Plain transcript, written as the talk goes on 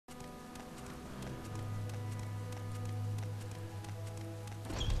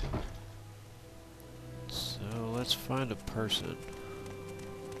let's find a person.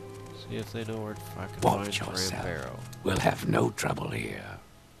 See if they know where I can Watch find yourself. Barrow. We'll have no trouble here.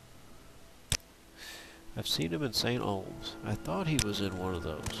 I've seen him in St. Olms. I thought he was in one of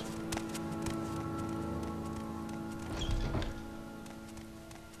those.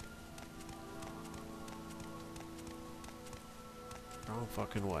 Wrong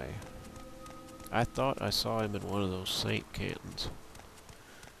fucking way. I thought I saw him in one of those Saint cantons.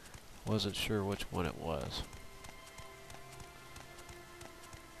 Wasn't sure which one it was.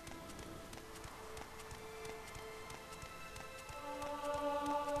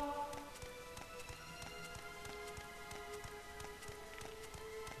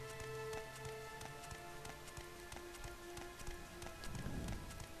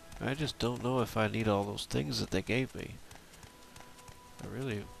 I just don't know if I need all those things that they gave me. I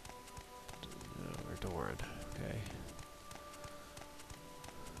really... we're Doran. Okay.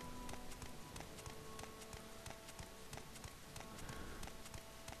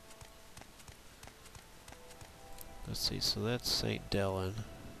 Let's see, so that's St. Dellen.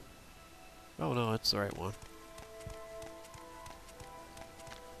 Oh no, that's the right one.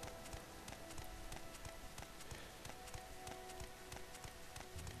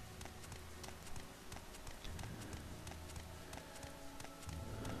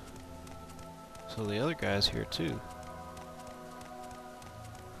 So the other guy's here too.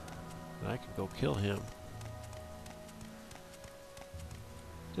 I can go kill him.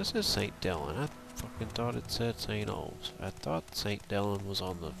 This is St. Dellen. I fucking thought it said St. Olms. I thought St. Dellen was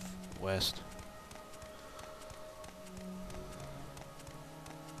on the west.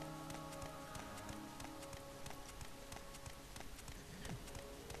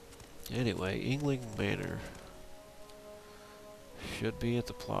 Anyway, Ingling Manor should be at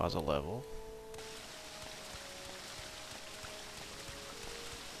the plaza level.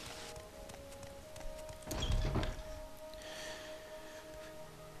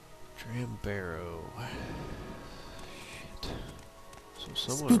 Barrow. Shit. So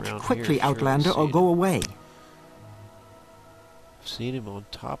someone Speak around quickly, here Outlander, or seen go him. away. I've seen him on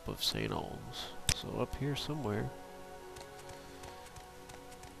top of St. Olms. So up here somewhere.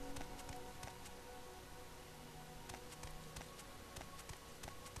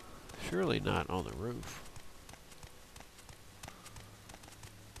 Surely not on the roof.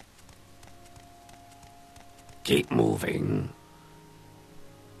 Keep moving.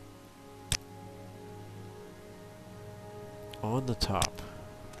 On the top.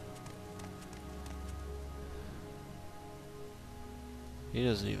 He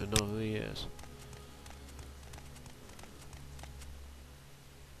doesn't even know who he is.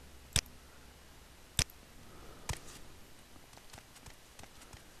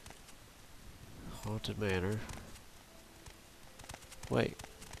 Haunted Manor. Wait.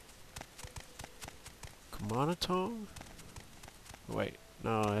 Kamanatong? Wait,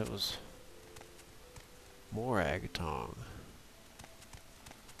 no, it was Morrowind.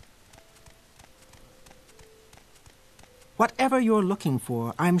 Whatever you're looking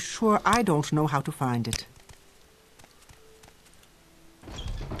for, I'm sure I don't know how to find it.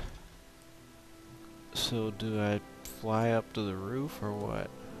 So do I fly up to the roof or what?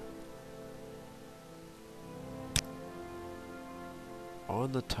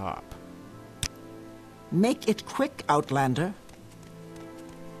 On the top. Make it quick, Outlander.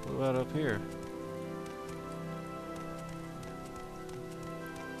 What about up here?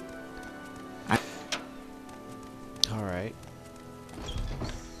 Alright.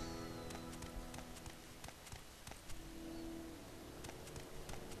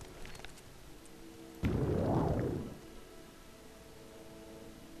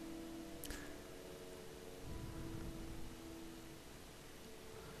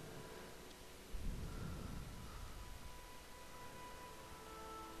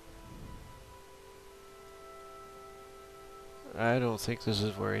 I don't think this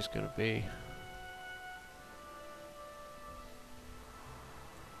is where he's gonna be.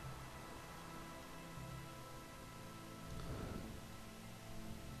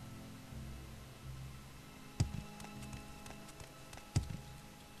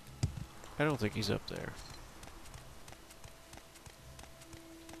 I don't think he's up there.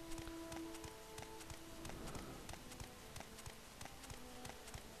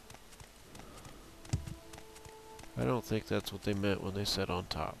 I don't think that's what they meant when they said on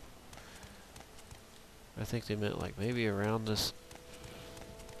top. I think they meant like maybe around this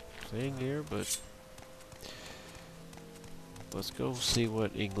thing here, but let's go see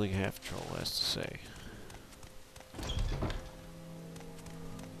what Ingling Half Troll has to say.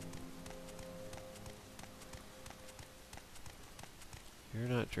 You're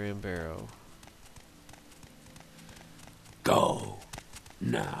not Drambarrow.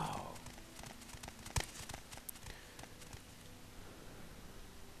 now.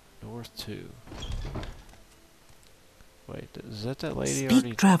 North 2. Wait, is that lady Speak,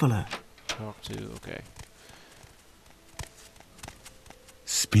 already traveler. talked to? Okay.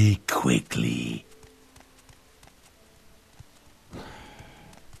 Speak quickly.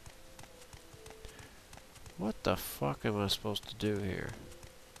 What the fuck am I supposed to do here?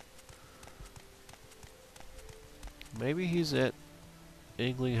 Maybe he's at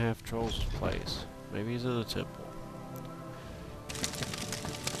Ingling Half Troll's place. Maybe he's in a temple.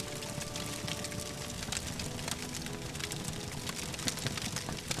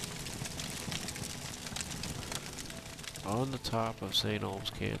 On the top of St. Olm's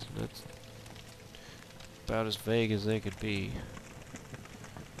Canton. That's about as vague as they could be.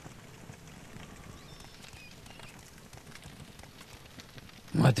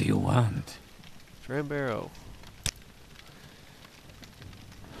 What do you want? Drambarrow.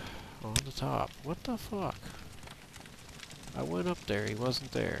 On the top. What the fuck? I went up there. He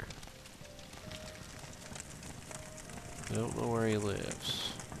wasn't there. I don't know where he lives.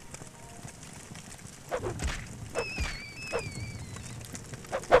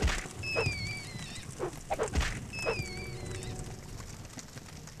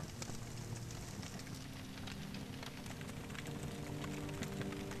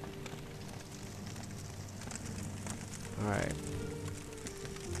 Alright.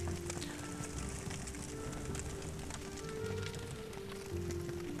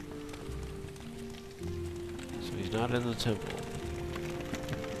 So he's not in the temple.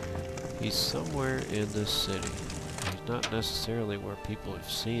 He's somewhere in this city. He's not necessarily where people have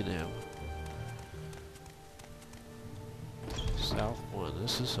seen him. South 1.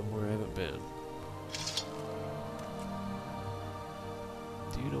 This is somewhere I haven't been.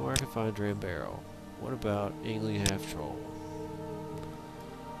 Do you know where I can find Drambarrow? What about Ingling Half Troll?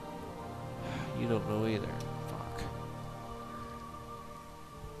 You don't know either. Fuck.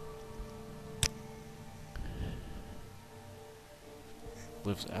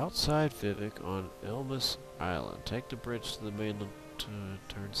 Lives outside Vivek on Elmas Island. Take the bridge to the mainland to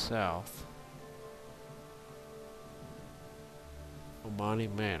turn south.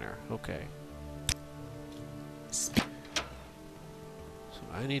 Omani Manor. Okay. So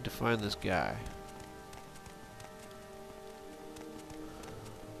I need to find this guy.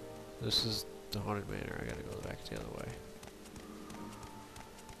 This is the Haunted Manor. I gotta go back the other way.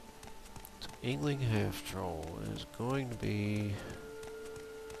 So Ingling Half Troll is going to be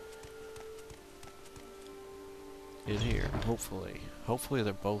in here, hopefully. Hopefully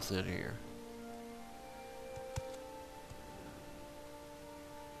they're both in here.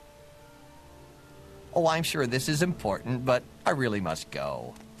 Oh, I'm sure this is important, but I really must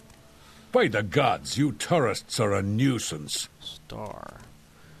go. By the gods, you tourists are a nuisance. Star.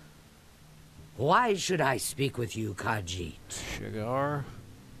 Why should I speak with you, Khajiit? Shigar.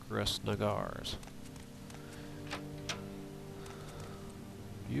 Gresnagars.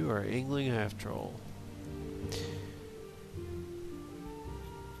 You are Ingling Half Troll.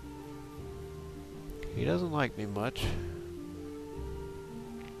 He doesn't like me much.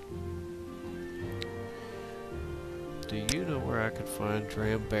 Do you know where I could find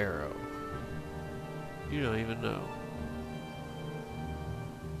Drambarrow? You don't even know.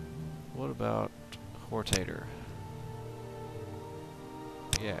 What about Hortator?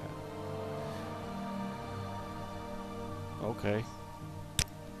 Yeah. Okay.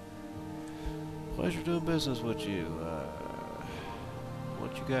 Pleasure doing business with you.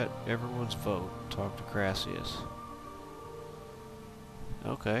 Once you got everyone's vote, talk to Crassius.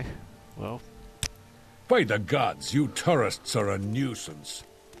 Okay. Well. By the gods, you tourists are a nuisance.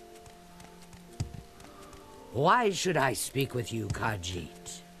 Why should I speak with you,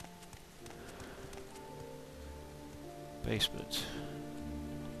 Khajiit? Basement.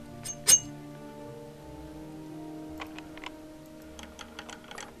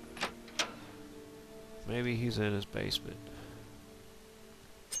 Maybe he's in his basement.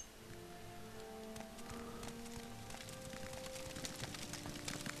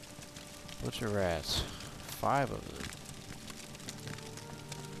 Bunch of rats. 5 of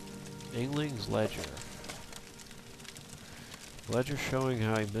them. Ingling's ledger. Ledger showing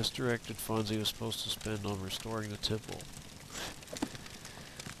how he misdirected funds he was supposed to spend on restoring the temple.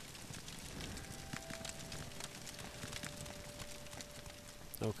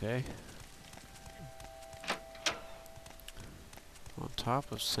 Okay. On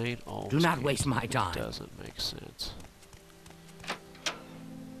top of St. Olm's. Do not waste my time. Doesn't make sense.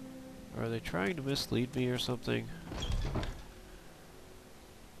 Are they trying to mislead me or something?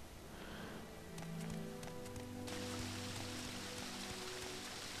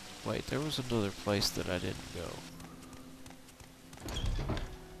 Wait, there was another place that I didn't go.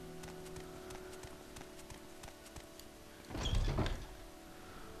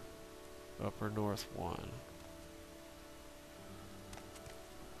 Upper North 1.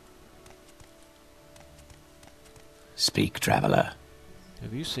 Speak, traveler.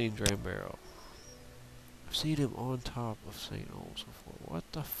 Have you seen Drambarrow? I've seen him on top of St. Ol's before.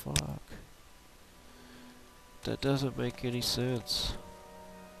 What the fuck? That doesn't make any sense.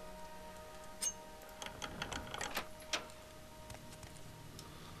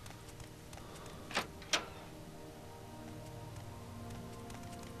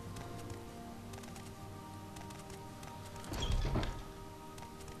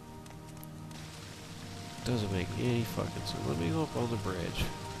 Doesn't make any fucking sense. Let me go up on the bridge.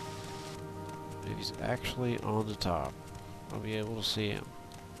 If he's actually on the top, I'll be able to see him.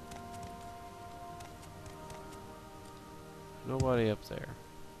 Nobody up there.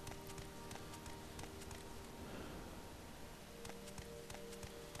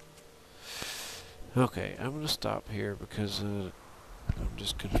 Okay, I'm gonna stop here because I'm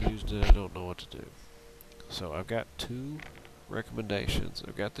just confused and I don't know what to do. So I've got 2 recommendations.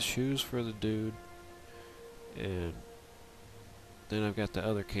 I've got the shoes for the dude, and then I've got the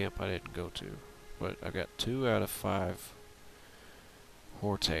other camp I didn't go to. But I've got 2 out of 5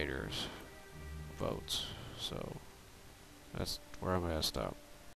 Hortators votes. So that's where I'm gonna stop.